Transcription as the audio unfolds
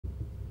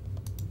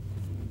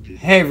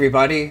Hey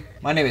everybody,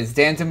 my name is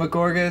Dan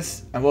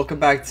Demogorgus, and welcome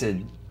back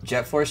to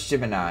Jet Force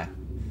Gemini. In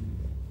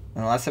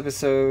the last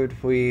episode,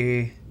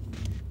 we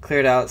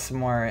cleared out some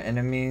more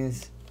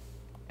enemies,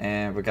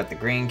 and we got the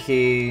green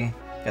key,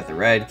 got the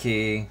red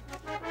key.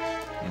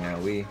 You know,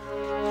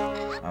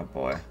 oh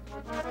boy.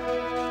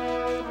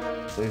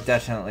 We've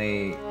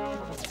definitely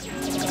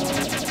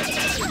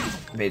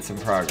made some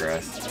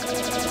progress.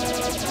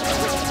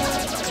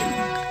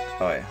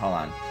 Oh wait, hold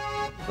on.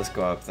 Let's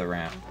go up the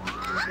ramp.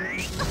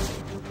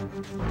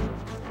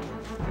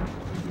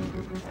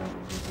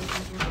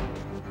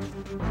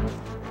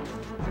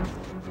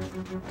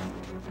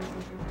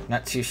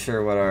 Not too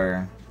sure what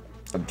our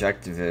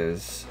objective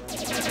is.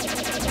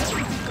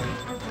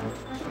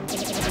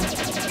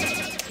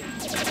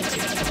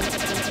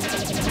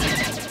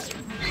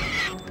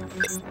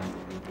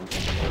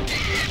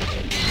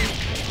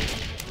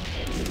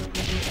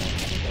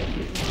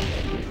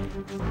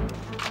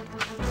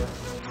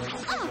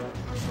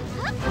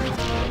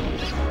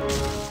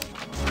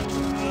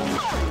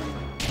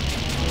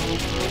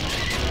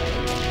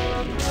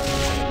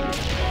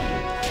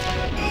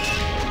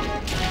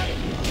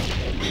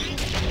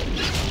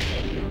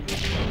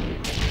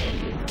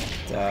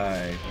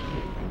 Die.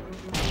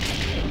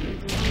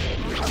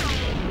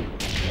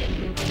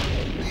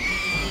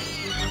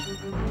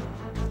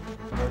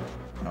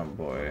 Oh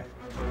boy.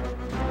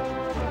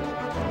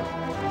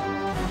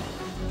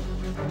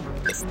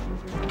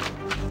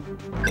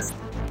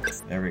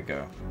 There we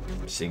go.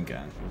 Machine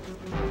gun.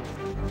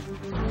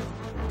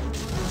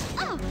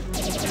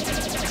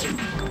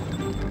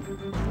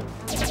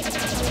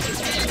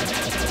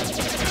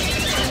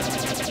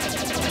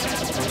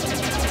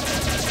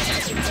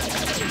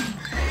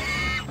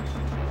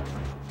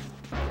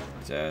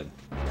 Dead.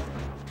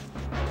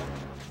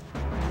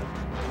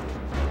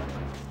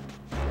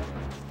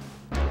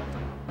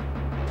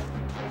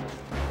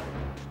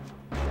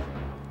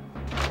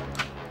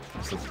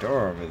 There's a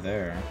door over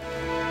there.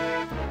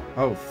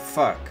 Oh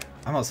fuck.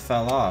 I almost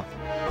fell off.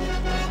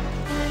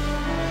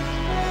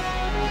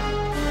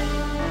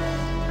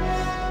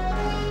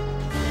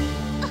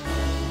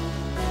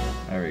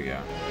 There we go.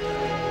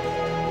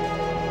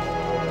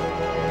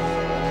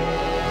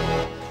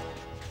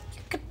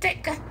 You could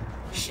take a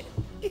shit.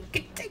 You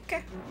could take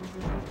a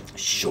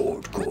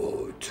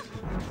shortcut.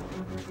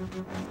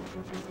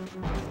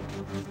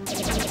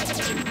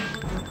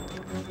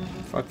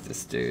 Fuck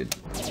this dude.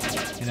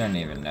 You don't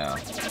even know.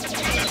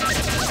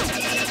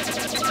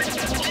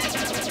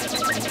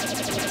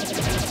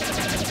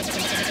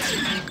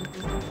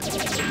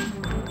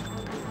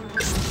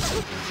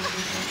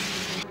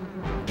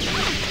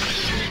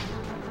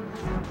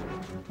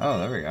 Oh,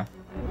 there we go.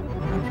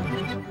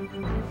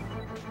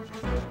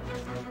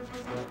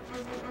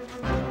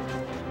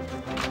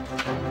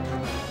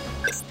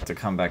 To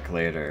come back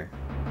later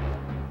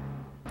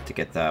to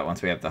get that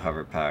once we have the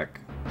hover pack.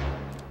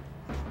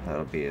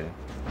 That'll be a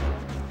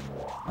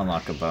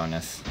unlock a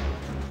bonus.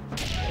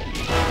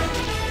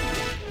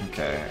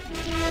 Okay,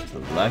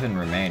 11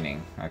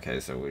 remaining. Okay,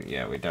 so we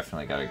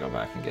definitely got to go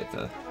back and get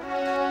the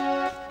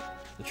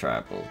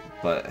trapple.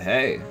 But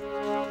hey,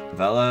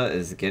 Vela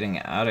is getting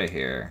out of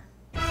here.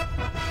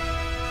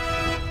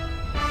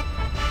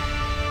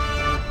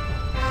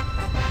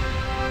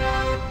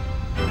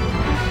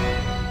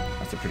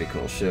 That's a pretty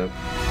cool ship.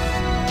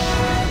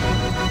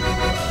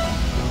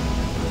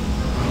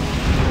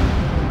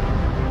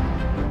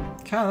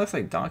 Kinda looks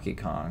like Donkey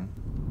Kong.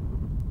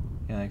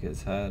 Yeah, like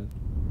his head.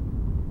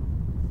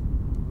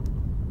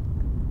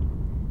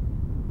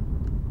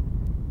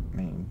 I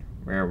mean,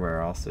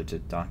 Rareware also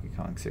did Donkey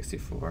Kong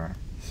 64,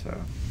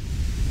 so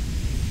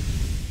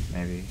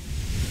maybe.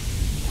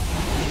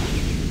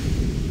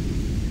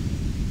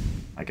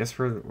 I guess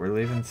we're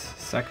leaving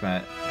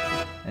Sekhmet,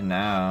 and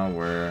now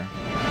we're.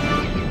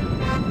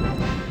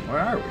 Where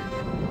are we?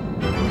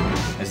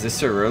 Is this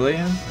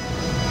Cerulean?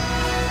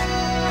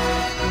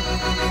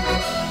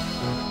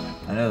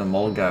 I know the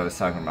mold guy was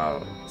talking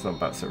about something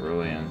about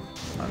Cerulean.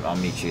 I'll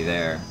meet you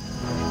there.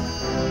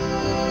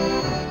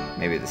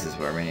 Maybe this is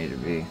where we need to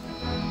be.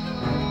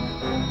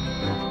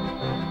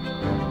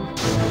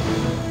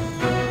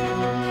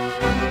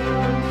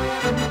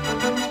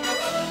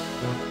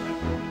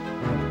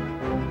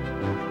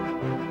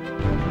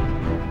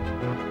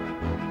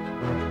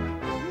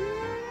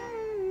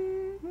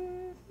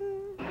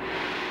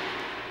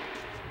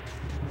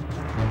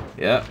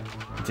 Yep,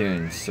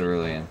 Dune,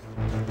 Cerulean.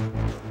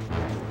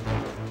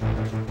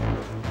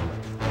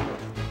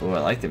 Oh, I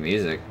like the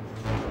music.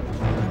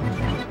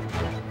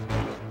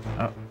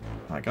 Oh,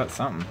 I got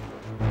something.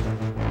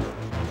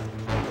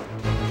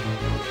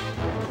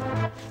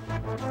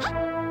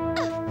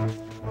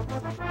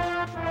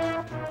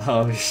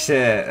 Oh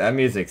shit, that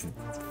music's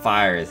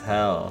fire as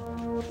hell.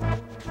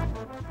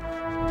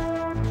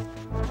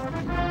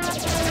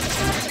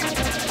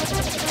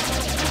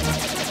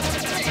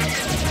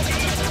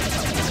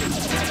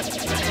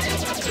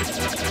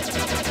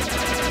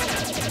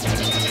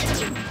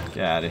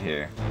 Get out of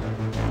here.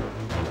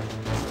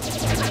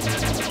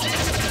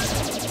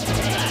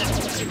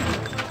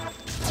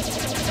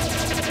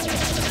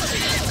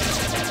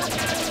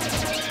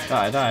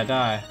 Die, die,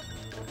 die.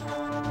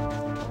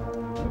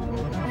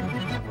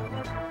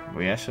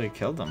 We actually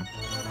killed them.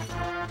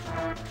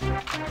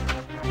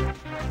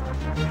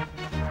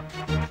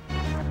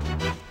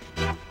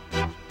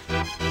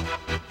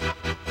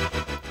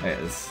 Hey,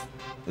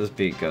 this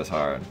beat goes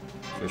hard,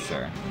 for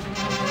sure.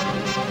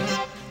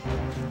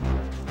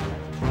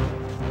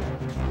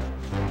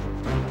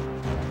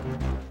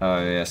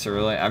 Oh yeah,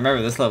 Cerulean. I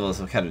remember this level is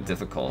kind of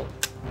difficult.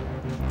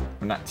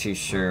 I'm not too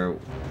sure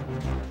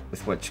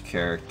with which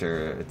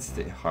character it's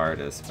the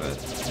hardest, but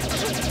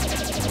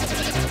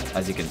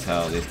as you can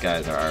tell, these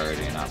guys are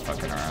already not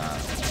fucking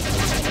around.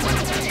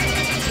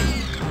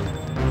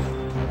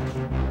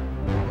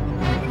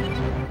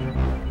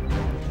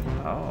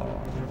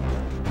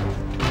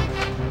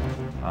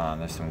 Oh,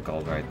 there's some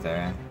gold right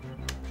there.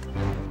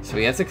 So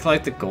we have to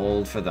collect the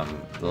gold for the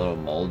little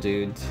mole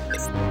dudes.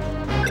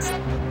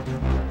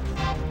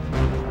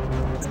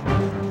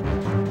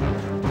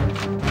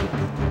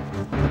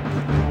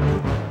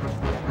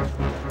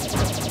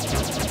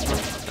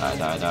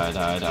 Die, die,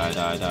 die, die,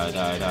 die, die, die,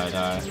 die, die,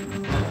 die.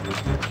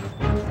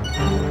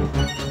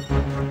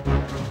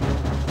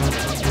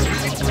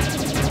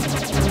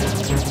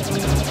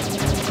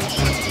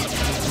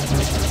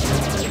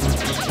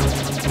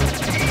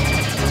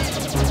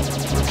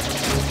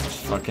 Just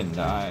fucking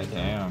die,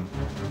 damn.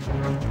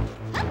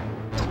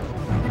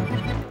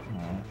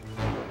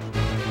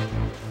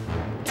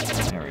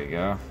 There we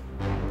go.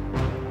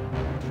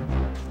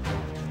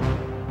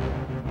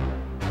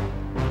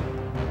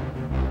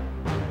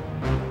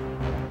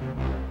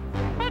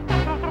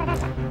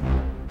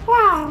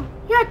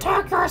 You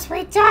took your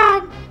sweet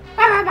time.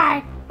 Never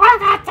mind. I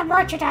got the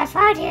merchandise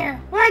right here.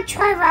 One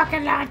toy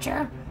rocket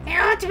launcher. The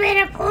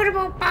ultimate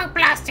portable bug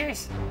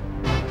blasters.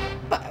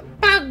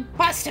 Bug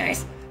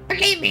busters.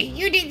 Believe me,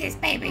 you need this,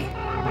 baby.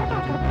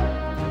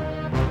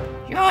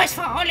 Yours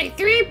for only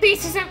 3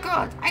 pieces of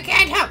gold. I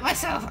can't help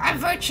myself. I'm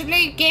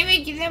virtually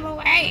giving them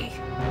away.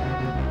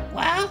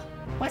 Well,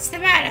 what's the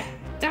matter?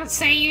 Don't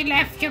say you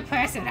left your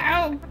purse at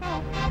home.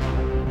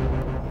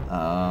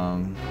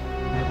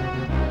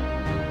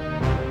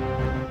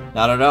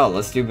 Not at all.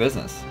 Let's do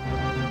business.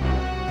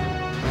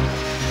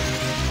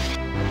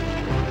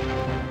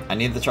 I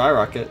need the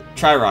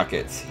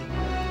tri-rockets.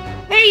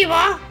 There you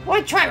are.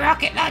 One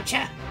tri-rocket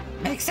launcher.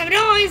 Make some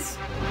noise.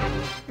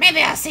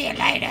 Maybe I'll see you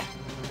later.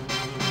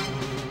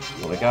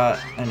 Well, we got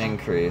an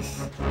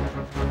increase.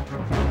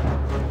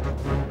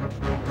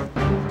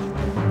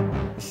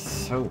 It's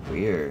so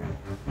weird.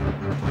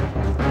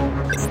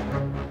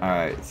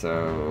 Alright,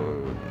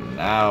 so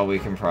now we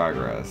can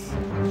progress.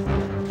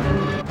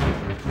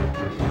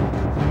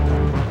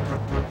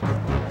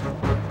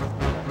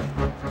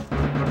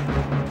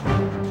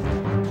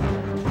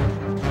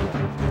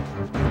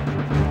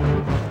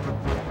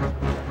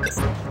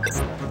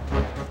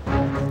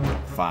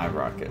 Five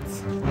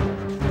rockets.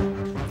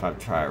 5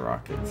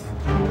 tri-rockets.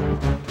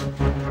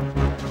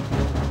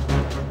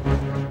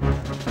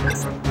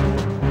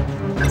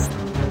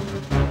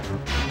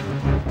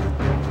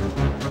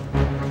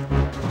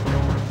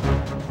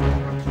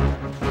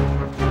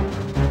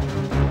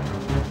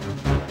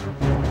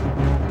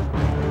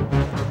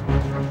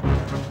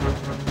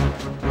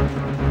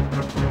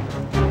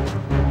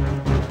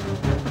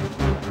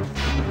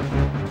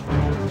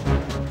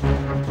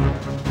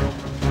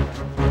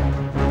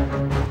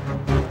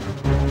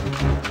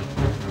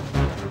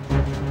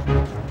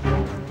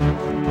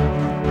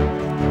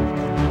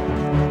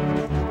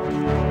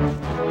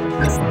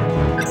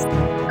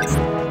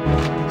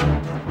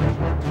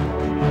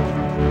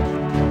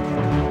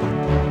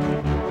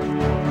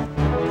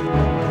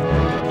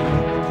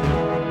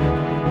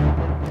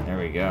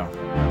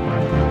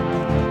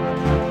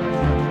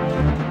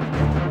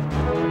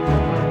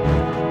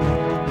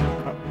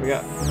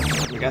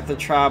 We got the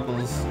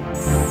troubles.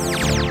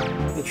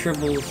 The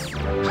tribbles.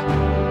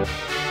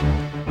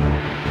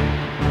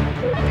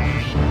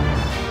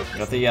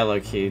 Got the yellow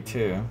key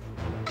too.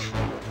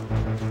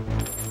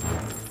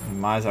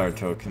 Mizar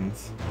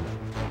tokens.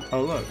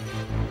 Oh look.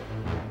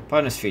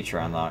 Bonus feature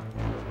unlocked.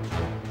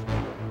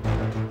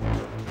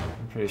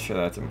 I'm pretty sure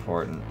that's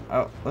important.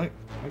 Oh, look.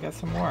 We got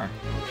some more.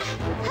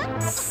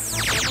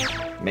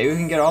 Maybe we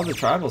can get all the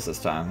tribals this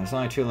time. There's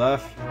only 2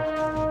 left.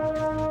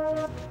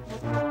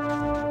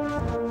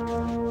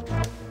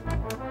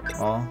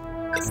 Well,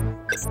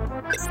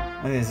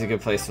 I think it's a good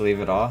place to leave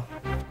it all.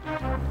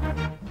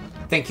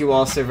 Thank you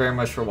all so very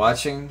much for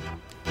watching.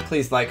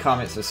 Please like,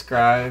 comment,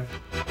 subscribe.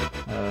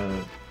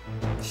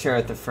 Share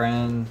with a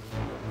friend.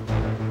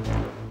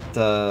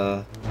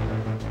 The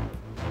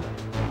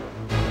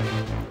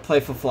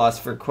Playful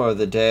Philosopher quote of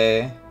the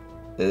day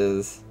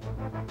is,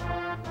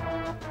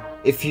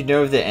 if you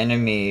know the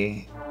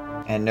enemy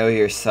and know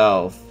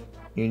yourself,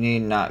 you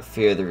need not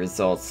fear the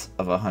results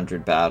of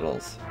 100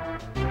 battles.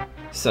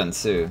 Sun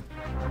Tzu.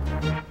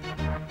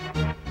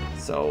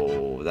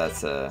 So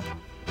that's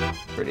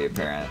pretty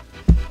apparent.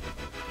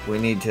 We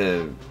need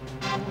to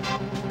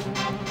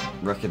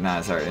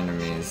recognize our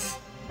enemies,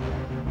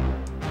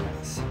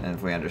 and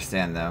if we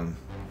understand them,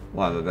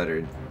 we'll have a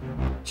better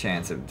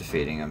chance of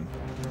defeating them.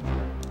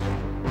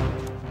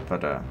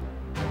 But,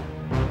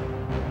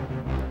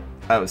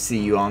 I will see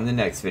you on the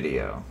next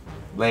video.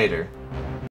 Later.